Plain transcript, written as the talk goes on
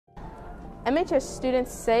MHS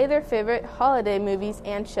students say their favorite holiday movies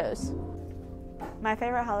and shows. My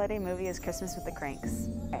favorite holiday movie is Christmas with the Cranks.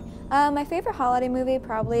 My favorite holiday movie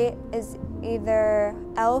probably is either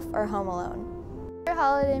Elf or Home Alone. My favorite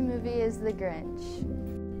holiday movie is The Grinch.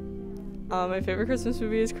 My favorite Christmas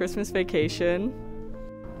movie is Christmas Vacation.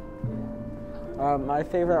 My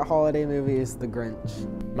favorite holiday movie is The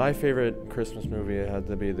Grinch. My favorite Christmas movie had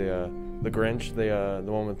to be the Grinch,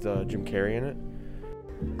 the one with Jim Carrey in it.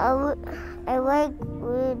 I like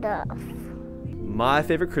Rudolph. My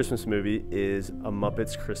favorite Christmas movie is A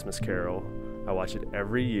Muppets Christmas Carol. I watch it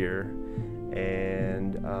every year,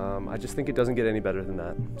 and I just think it doesn't get any better than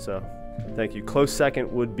that. So, thank you. Close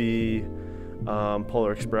second would be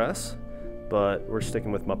Polar Express, but we're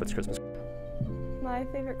sticking with Muppets Christmas. My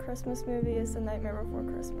favorite Christmas movie is The Nightmare Before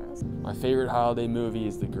Christmas. My favorite holiday movie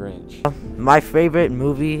is The Grinch. My favorite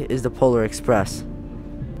movie is The Polar Express.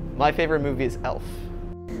 My favorite movie is Elf.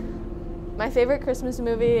 My favorite Christmas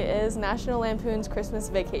movie is National Lampoon's Christmas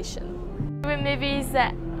Vacation. My favorite movie is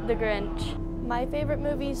The Grinch. My favorite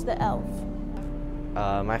movie is The Elf.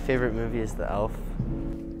 My favorite movie is The Elf.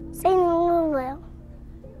 St. Louis.